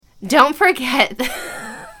Don't forget.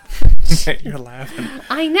 You're laughing.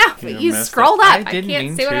 I know, but you scrolled up. I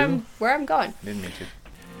can't see where I'm going. Didn't mean to.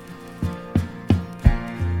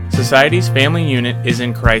 Society's family unit is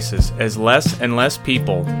in crisis as less and less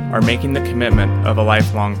people are making the commitment of a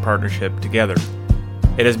lifelong partnership together.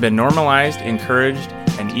 It has been normalized, encouraged,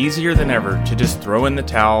 and easier than ever to just throw in the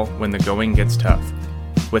towel when the going gets tough.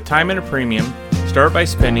 With time at a premium, start by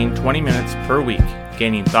spending 20 minutes per week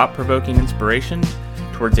gaining thought-provoking inspiration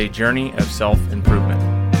towards a journey of self-improvement,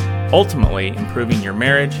 ultimately improving your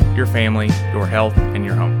marriage, your family, your health, and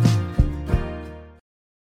your home.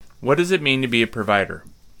 What does it mean to be a provider?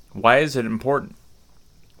 Why is it important?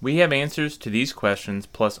 We have answers to these questions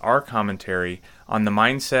plus our commentary on the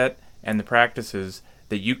mindset and the practices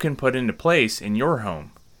that you can put into place in your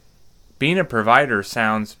home. Being a provider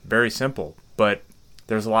sounds very simple, but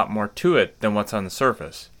there's a lot more to it than what's on the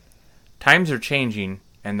surface. Times are changing,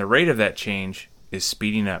 and the rate of that change is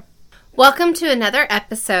speeding up. Welcome to another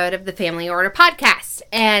episode of the Family Order Podcast,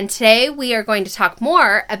 and today we are going to talk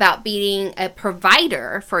more about being a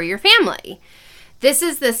provider for your family. This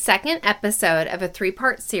is the second episode of a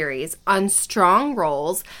 3-part series on strong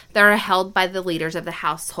roles that are held by the leaders of the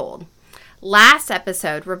household. Last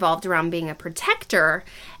episode revolved around being a protector,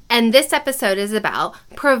 and this episode is about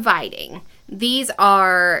providing. These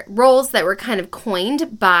are roles that were kind of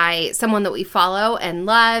coined by someone that we follow and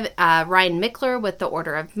love, Ryan Michler with The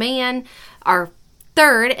Order of Man. Our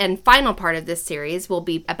third and final part of this series will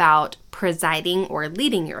be about presiding or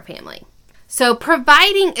leading your family. So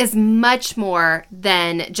providing is much more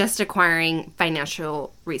than just acquiring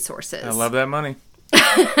financial resources. I love that money.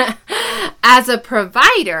 As a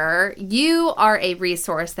provider, you are a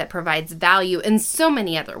resource that provides value in so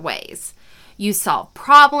many other ways. You solve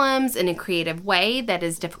problems in a creative way that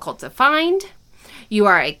is difficult to find. You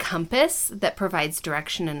are a compass that provides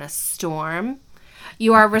direction in a storm.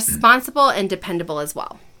 You are responsible and dependable as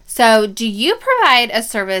well. So, do you provide a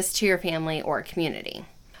service to your family or community?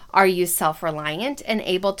 Are you self-reliant and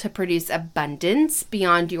able to produce abundance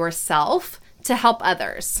beyond yourself to help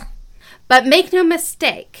others? But make no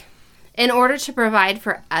mistake, in order to provide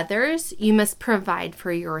for others, you must provide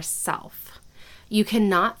for yourself. You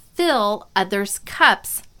cannot fill others'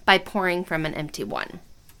 cups by pouring from an empty one.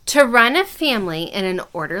 To run a family in an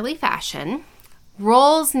orderly fashion,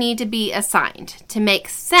 roles need to be assigned to make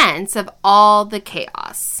sense of all the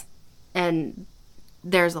chaos. And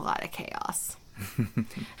there's a lot of chaos.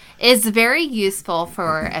 It's very useful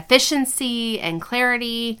for efficiency and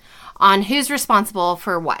clarity on who's responsible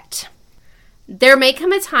for what. There may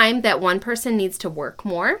come a time that one person needs to work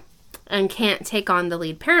more and can't take on the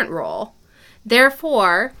lead parent role.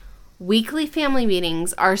 Therefore, weekly family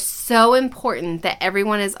meetings are so important that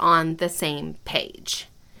everyone is on the same page.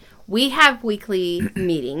 We have weekly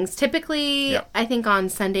meetings, typically, I think on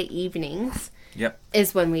Sunday evenings.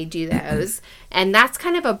 Is when we do those. And that's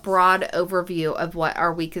kind of a broad overview of what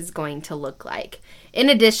our week is going to look like. In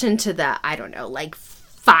addition to the,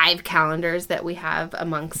 5 calendars that we have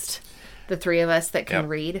amongst the three of us that can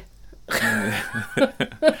read.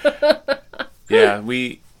 Yeah,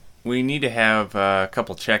 we need to have a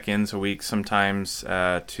couple check-ins a week sometimes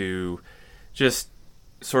to just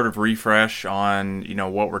sort of refresh on,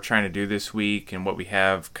 what we're trying to do this week and what we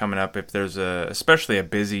have coming up. If there's especially a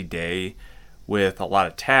busy day with a lot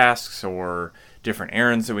of tasks or different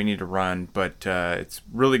errands that we need to run, but it's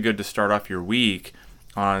really good to start off your week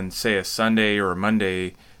on, say, a Sunday or a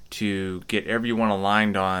Monday to get everyone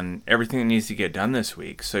aligned on everything that needs to get done this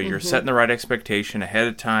week. So you're setting the right expectation ahead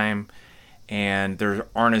of time, and there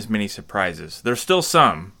aren't as many surprises. There's still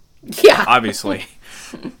some, obviously,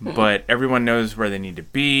 but everyone knows where they need to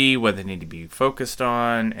be, what they need to be focused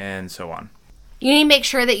on, and so on. You need to make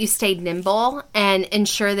sure that you stay nimble and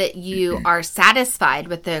ensure that you are satisfied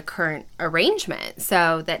with the current arrangement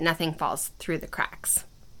so that nothing falls through the cracks.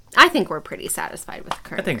 I think we're pretty satisfied with the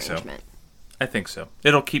current arrangement. I think so.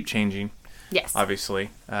 It'll keep changing. Yes. Obviously.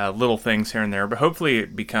 Little things here and there, but hopefully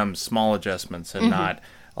it becomes small adjustments and not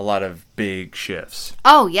a lot of big shifts.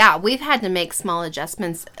 Oh, yeah. We've had to make small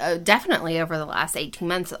adjustments definitely over the last 18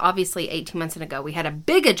 months. Obviously, 18 months ago, we had a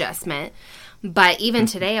big adjustment. But even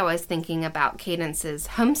today, I was thinking about Cadence's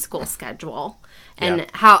homeschool schedule and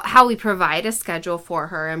how we provide a schedule for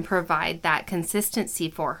her and provide that consistency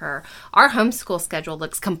for her. Our homeschool schedule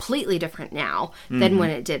looks completely different now than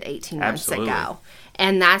when it did 18 months ago.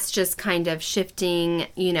 And that's just kind of shifting,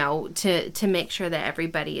 to make sure that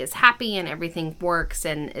everybody is happy and everything works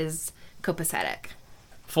and is copacetic.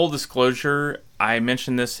 Full disclosure, I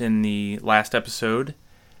mentioned this in the last episode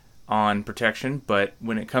on protection, but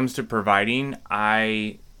when it comes to providing,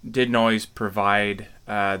 I didn't always provide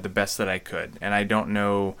the best that I could. And I don't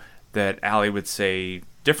know that Allie would say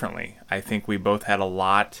differently. I think we both had a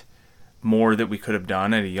lot more that we could have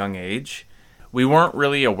done at a young age. We weren't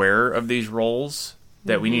really aware of these roles,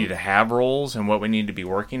 that we needed to have roles and what we needed to be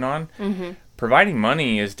working on. Mm-hmm. Providing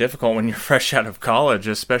money is difficult when you're fresh out of college,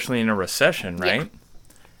 especially in a recession, right? Yeah.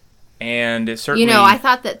 And it certainly... I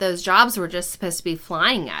thought that those jobs were just supposed to be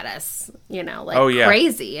flying at us,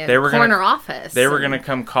 crazy in office. They were going to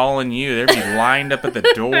come calling you. They'd be lined up at the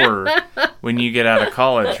door when you get out of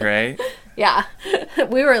college, right? Yeah.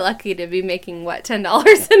 We were lucky to be making,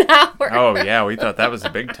 $10 an hour? Oh, yeah. We thought that was a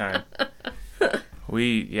big time.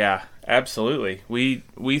 Absolutely.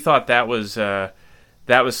 We thought that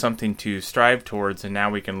was something to strive towards, and now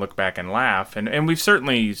we can look back and laugh. And we've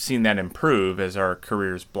certainly seen that improve as our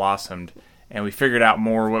careers blossomed, and we figured out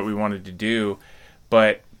more what we wanted to do.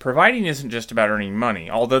 But providing isn't just about earning money.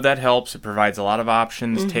 Although that helps, it provides a lot of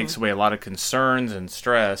options, takes away a lot of concerns and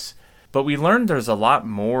stress. But we learned there's a lot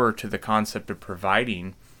more to the concept of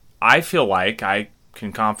providing. I feel like I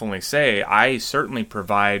can confidently say I certainly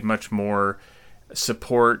provide much more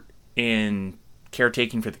support in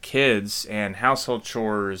caretaking for the kids and household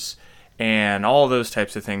chores and all those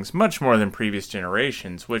types of things, much more than previous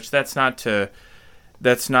generations, which that's not to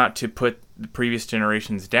put the previous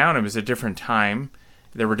generations down. It was a different time.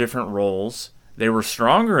 There were different roles. They were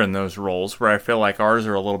stronger in those roles, where I feel like ours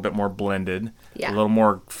are a little bit more blended, a little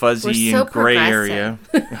more fuzzy and gray area.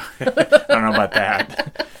 I don't know about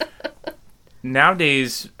that.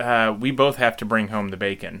 Nowadays, we both have to bring home the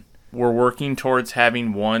bacon. We're working towards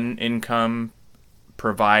having one income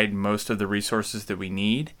provide most of the resources that we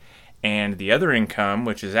need, and the other income,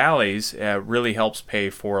 which is Allie's, really helps pay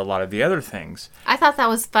for a lot of the other things. I thought that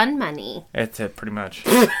was fun money. That's it, pretty much.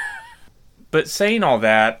 But saying all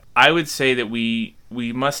that, I would say that we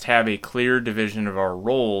must have a clear division of our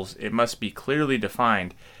roles. It must be clearly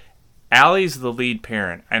defined. Allie's the lead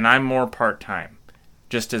parent, and I'm more part-time,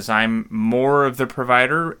 just as I'm more of the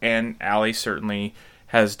provider, and Allie certainly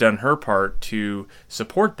has done her part to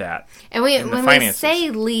support that. And when we say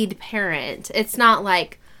lead parent, it's not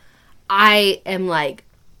like I am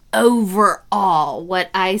overall what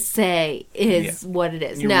I say is what it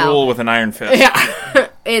is. You rule with an iron fist. Yeah.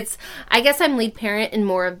 I guess I'm lead parent in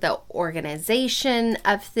more of the organization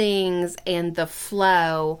of things and the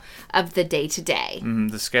flow of the day-to-day. Mm-hmm,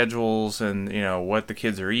 the schedules and, what the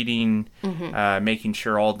kids are eating, making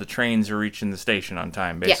sure all the trains are reaching the station on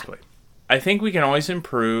time, basically. Yeah. I think we can always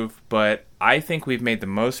improve, but I think we've made the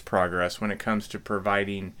most progress when it comes to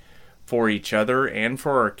providing for each other and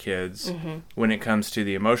for our kids, when it comes to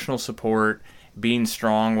the emotional support, being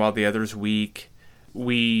strong while the other's weak.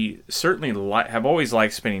 We certainly have always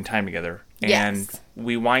liked spending time together, and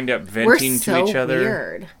we wind up venting to each other.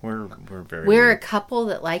 Weird. We're very We're weird. A couple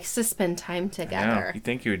that likes to spend time together. You'd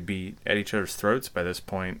think you would be at each other's throats by this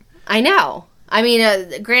point. I know. I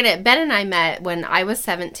mean, granted, Ben and I met when I was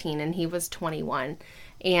 17 and he was 21,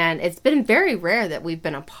 and it's been very rare that we've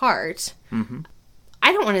been apart. Mm-hmm.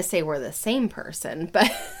 I don't want to say we're the same person, but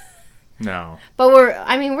no. But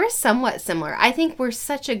we're somewhat similar. I think we're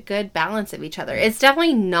such a good balance of each other. It's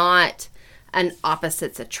definitely not an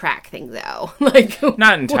opposites attract thing, though.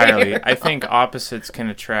 Not entirely. I think opposites can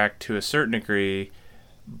attract to a certain degree,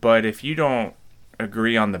 but if you don't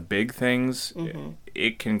agree on the big things,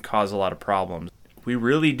 it can cause a lot of problems. We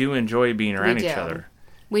really do enjoy being around each other.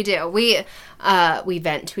 We do. We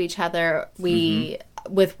vent to each other. We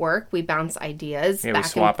with work, we bounce ideas back and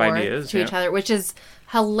forth to each other, which is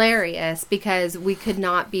hilarious because we could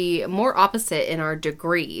not be more opposite in our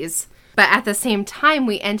degrees. But at the same time,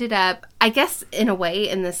 we ended up, I guess, in a way,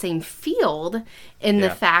 in the same field in the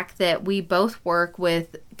fact that we both work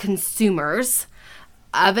with consumers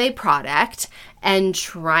of a product and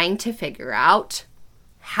trying to figure out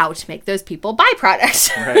how to make those people buy products.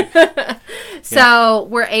 Right. So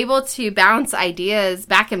we're able to bounce ideas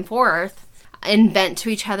back and forth and vent to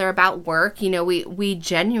each other about work. We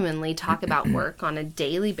genuinely talk about work on a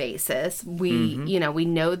daily basis. We, we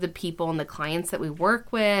know the people and the clients that we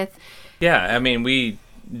work with. Yeah, I mean, we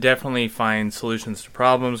definitely find solutions to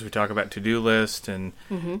problems. We talk about to-do lists and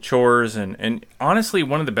chores. And honestly,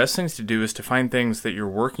 one of the best things to do is to find things that you're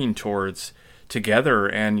working towards together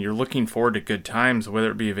and you're looking forward to good times,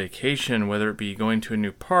 whether it be a vacation, whether it be going to a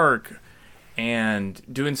new park, and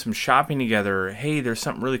doing some shopping together. Hey, there's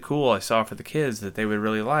something really cool I saw for the kids that they would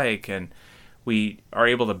really like, and we are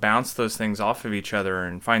able to bounce those things off of each other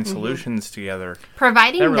and find solutions together.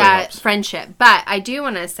 Providing that, really that friendship. But I do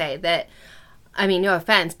want to say that, I mean, no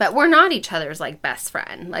offense, but we're not each other's, best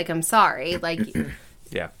friend. I'm sorry.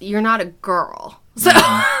 You're not a girl. So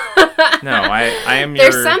No, I am your...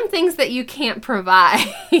 there's some things that you can't provide.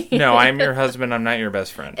 No, I'm your husband. I'm not your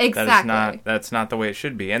best friend. Exactly. That's not the way it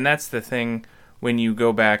should be. And that's the thing when you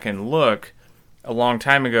go back and look. A long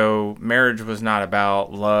time ago, marriage was not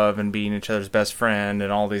about love and being each other's best friend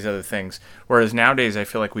and all these other things. Whereas nowadays, I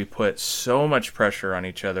feel like we put so much pressure on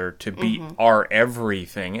each other to be our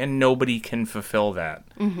everything, and nobody can fulfill that.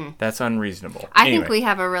 That's unreasonable. I think we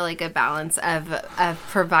have a really good balance of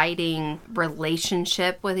providing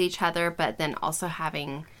relationship with each other, but then also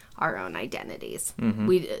having our own identities.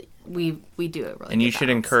 We do it really. And you should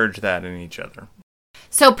encourage that in each other.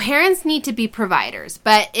 So parents need to be providers,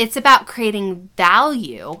 but it's about creating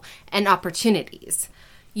value and opportunities.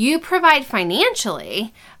 You provide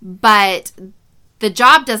financially, but the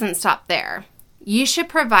job doesn't stop there. You should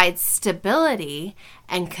provide stability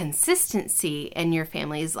and consistency in your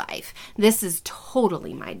family's life. This is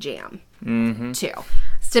totally my jam, too.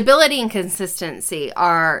 Stability and consistency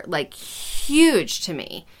are like huge to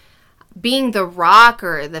me. Being the rock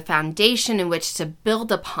or the foundation in which to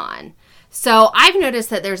build upon. So I've noticed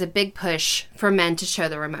that there's a big push for men to show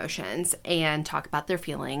their emotions and talk about their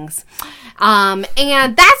feelings. And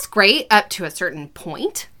that's great up to a certain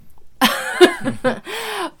point.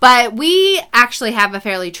 But we actually have a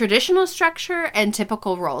fairly traditional structure and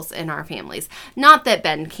typical roles in our families. Not that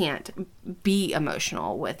Ben can't be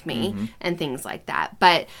emotional with me and things like that.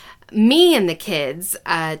 But me and the kids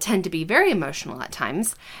tend to be very emotional at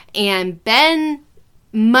times. And Ben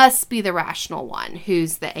must be the rational one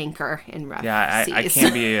who's the anchor in rough seas.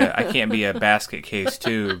 I can't be a basket case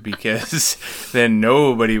too, because then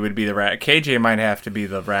nobody would be the KJ might have to be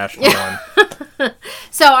the rational one.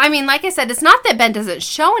 So I mean, like I said, it's not that Ben doesn't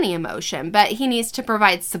show any emotion, but he needs to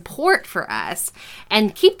provide support for us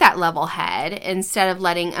and keep that level head instead of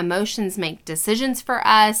letting emotions make decisions for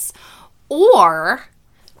us or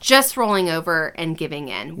just rolling over and giving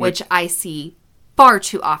in, which I see far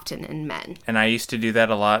too often in men. And I used to do that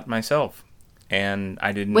a lot myself. And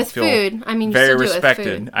I didn't with feel food. I mean, you very still do respected.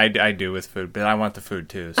 It with food. I do with food, but I want the food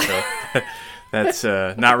too. So that's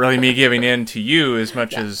not really me giving in to you as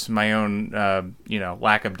much as my own,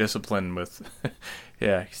 lack of discipline with,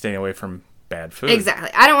 staying away from bad food. Exactly.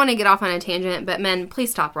 I don't want to get off on a tangent, but men,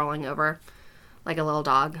 please stop rolling over like a little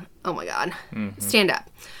dog. Oh my God. Stand up.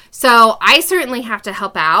 So I certainly have to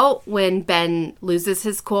help out when Ben loses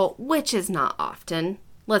his cool, which is not often,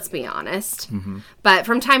 let's be honest, but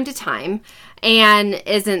from time to time, and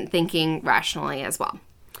isn't thinking rationally as well.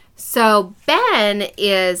 So Ben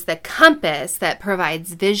is the compass that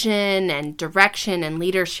provides vision and direction and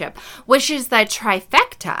leadership, which is the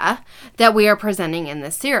trifecta that we are presenting in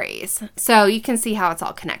this series. So you can see how it's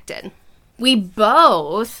all connected. We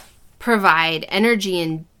both provide energy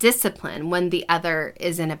and discipline when the other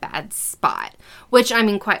is in a bad spot, which, I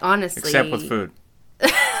mean, quite honestly... Except with food.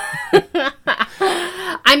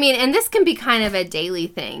 I mean, and this can be kind of a daily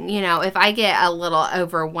thing. You know, if I get a little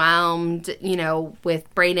overwhelmed,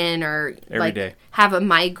 with Brayden or every day have a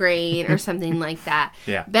migraine or something like that,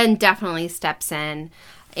 Ben definitely steps in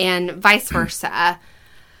and vice versa.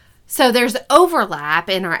 So there's overlap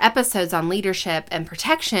in our episodes on leadership and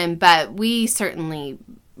protection, but we certainly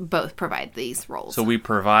both provide these roles. So we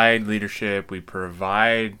provide leadership, we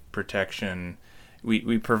provide protection,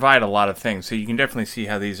 we provide a lot of things. So you can definitely see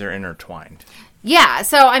how these are intertwined. Yeah.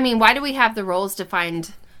 So, I mean, why do we have the roles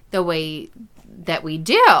defined the way that we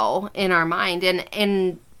do in our mind?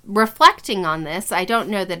 And reflecting on this, I don't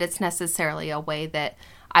know that it's necessarily a way that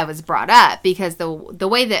I was brought up, because the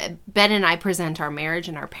way that Ben and I present our marriage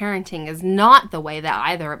and our parenting is not the way that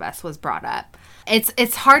either of us was brought up.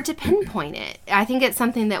 It's hard to pinpoint it. I think it's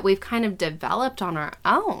something that we've kind of developed on our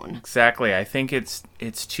own. Exactly. I think it's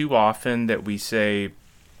too often that we say,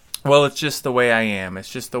 well, it's just the way I am. It's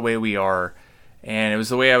just the way we are. And it was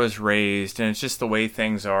the way I was raised. And it's just the way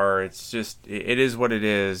things are. It's just, it is what it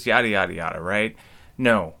is. Yada, yada, yada, right?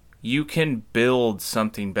 No. You can build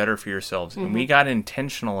something better for yourselves. And we got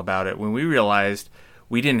intentional about it when we realized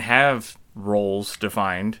we didn't have roles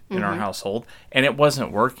defined in our household, and it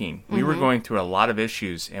wasn't working. We were going through a lot of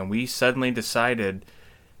issues, and we suddenly decided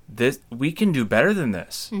this we can do better than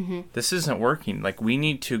this. This isn't working. Like, we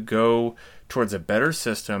need to go towards a better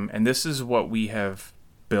system, and this is what we have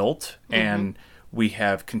built and we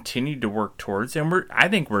have continued to work towards. And I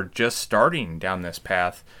think we're just starting down this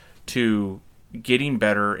path to getting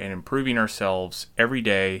better and improving ourselves every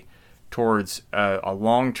day towards a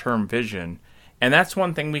long-term vision. And that's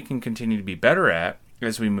one thing we can continue to be better at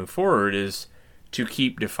as we move forward, is to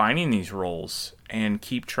keep defining these roles and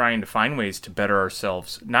keep trying to find ways to better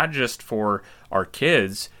ourselves, not just for our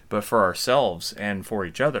kids, but for ourselves and for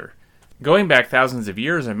each other. Going back thousands of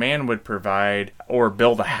years, a man would provide or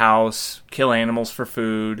build a house, kill animals for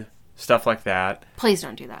food, stuff like that. Please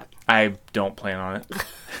don't do that. I don't plan on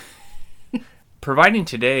it. Providing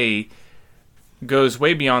today goes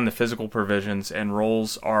way beyond the physical provisions, and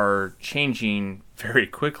roles are changing very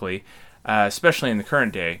quickly, especially in the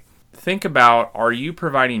current day. Think about, are you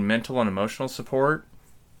providing mental and emotional support,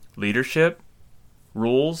 leadership,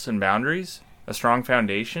 rules and boundaries, a strong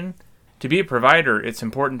foundation? To be a provider, it's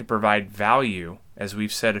important to provide value, as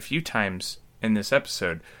we've said a few times in this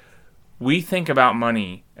episode. We think about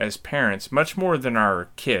money as parents much more than our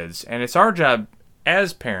kids, and it's our job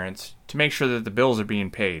as parents to make sure that the bills are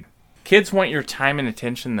being paid. Kids want your time and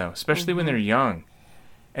attention, though, especially when they're young.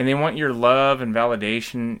 And they want your love and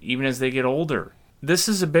validation even as they get older. This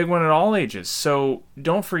is a big one at all ages, so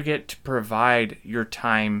don't forget to provide your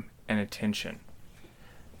time and attention.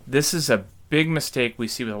 This is a big mistake we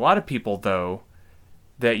see with a lot of people, though,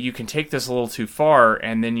 that you can take this a little too far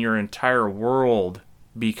and then your entire world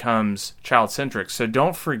becomes child-centric. So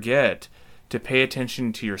don't forget to pay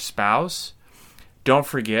attention to your spouse. Don't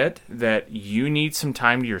forget that you need some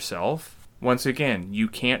time to yourself. Once again, you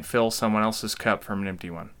can't fill someone else's cup from an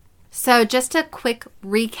empty one. So just a quick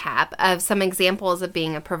recap of some examples of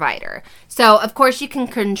being a provider. So, of course, you can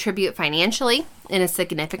contribute financially in a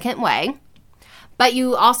significant way. But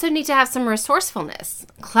you also need to have some resourcefulness,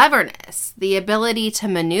 cleverness, the ability to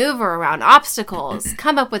maneuver around obstacles,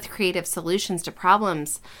 come up with creative solutions to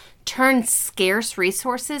problems, turn scarce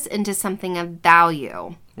resources into something of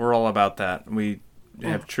value. We're all about that. We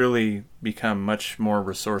have truly become much more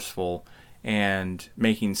resourceful and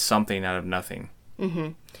making something out of nothing. Mm-hmm.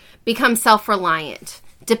 Become self-reliant.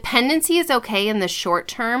 Dependency is okay in the short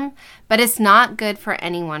term, but it's not good for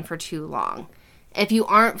anyone for too long. If you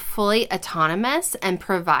aren't fully autonomous and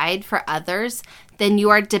provide for others, then you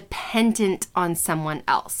are dependent on someone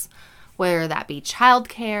else, whether that be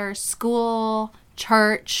childcare, school,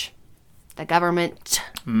 church, the government,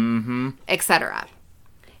 etc.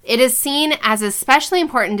 It is seen as especially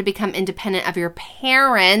important to become independent of your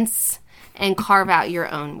parents and carve out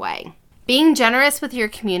your own way. Being generous with your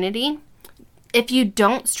community, if you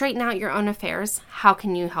don't straighten out your own affairs, how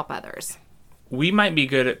can you help others? We might be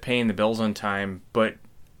good at paying the bills on time, but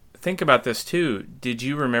think about this too. Did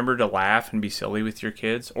you remember to laugh and be silly with your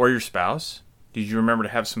kids or your spouse? Did you remember to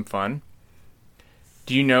have some fun?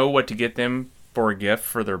 Do you know what to get them for a gift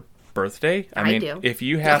for their birthday? I mean, do. If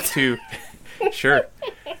you have to... Sure.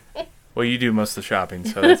 Well, you do most of the shopping,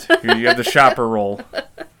 so you have the shopper role.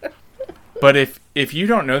 But if you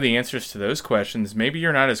don't know the answers to those questions, maybe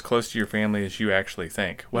you're not as close to your family as you actually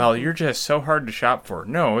think. Well, you're just so hard to shop for.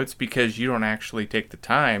 No, it's because you don't actually take the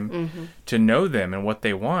time to know them and what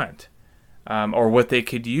they want, or what they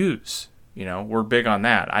could use. You know, we're big on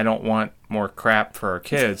that. I don't want more crap for our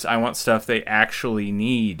kids. I want stuff they actually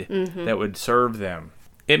need that would serve them.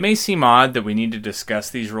 It may seem odd that we need to discuss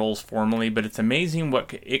these roles formally, but it's amazing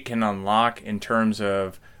what it can unlock in terms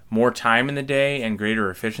of more time in the day and greater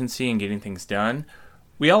efficiency in getting things done.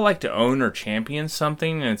 We all like to own or champion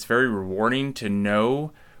something, and it's very rewarding to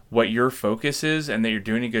know what your focus is and that you're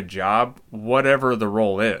doing a good job, whatever the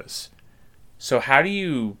role is. So how do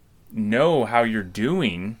you know how you're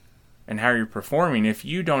doing and how you're performing if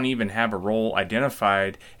you don't even have a role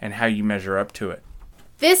identified and how you measure up to it?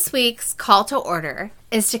 This week's call to order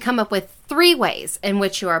is to come up with 3 ways in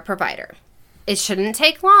which you are a provider. It shouldn't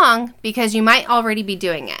take long because you might already be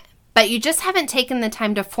doing it, but you just haven't taken the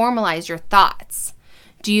time to formalize your thoughts.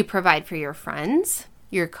 Do you provide for your friends,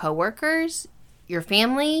 your coworkers, your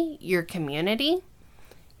family, your community?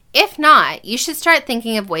 If not, you should start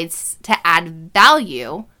thinking of ways to add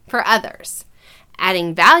value for others.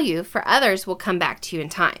 Adding value for others will come back to you in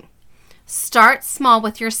time. Start small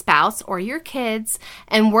with your spouse or your kids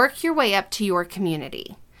and work your way up to your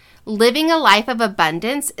community. Living a life of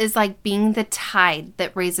abundance is like being the tide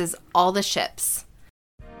that raises all the ships.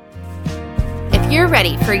 If you're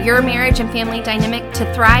ready for your marriage and family dynamic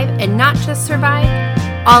to thrive and not just survive,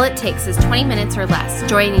 all it takes is 20 minutes or less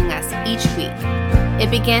joining us each week. It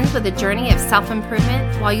begins with a journey of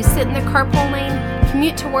self-improvement while you sit in the carpool lane,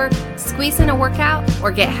 commute to work, squeeze in a workout,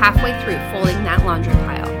 or get halfway through folding that laundry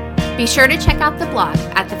pile. Be sure to check out the blog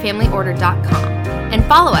at thefamilyorder.com and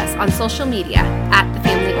follow us on social media at The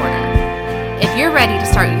Family Order. If you're ready to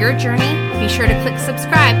start your journey, be sure to click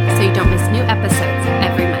subscribe